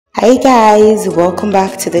Hi guys, welcome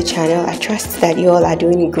back to the channel. I trust that you all are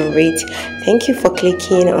doing great. Thank you for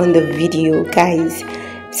clicking on the video. Guys,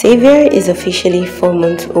 Saviour is officially 4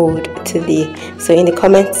 months old today, so in the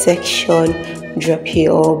comment section drop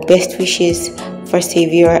your best wishes for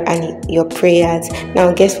Saviour and your prayers.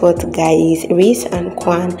 Now guess what guys, Reese and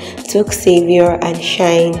Kwan took Saviour and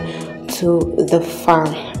Shine to the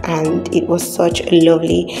farm, and it was such a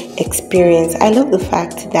lovely experience. I love the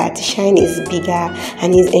fact that Shine is bigger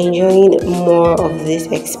and he's enjoying more of this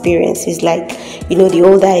experience. It's like, you know, the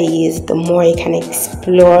older he is, the more he can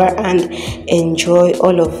explore and enjoy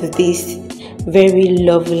all of these very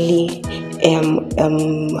lovely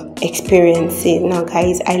experiences. Now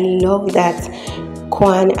guys, I love that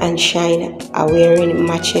Kwan and Shine are wearing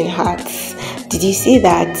matching hats. Did you see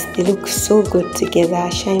that? They look so good together.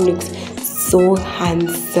 Shine looks so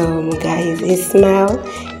handsome, guys. His smile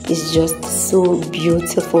is just so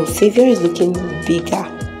beautiful. Saviour is looking bigger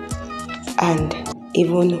and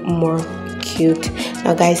even more cute.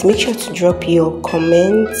 Now guys, make sure to drop your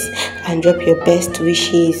comments and drop your best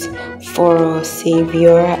wishes for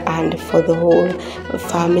Saviour and for the whole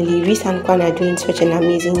family. Reese and Kwan are doing such an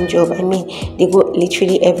amazing job. I mean, they go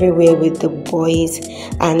literally everywhere with the boys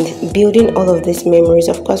and building all of these memories.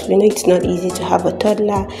 Of course, we know it's not easy to have a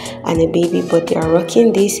toddler and a baby, but they are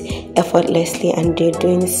rocking this effortlessly and they're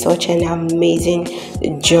doing such an amazing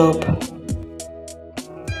job.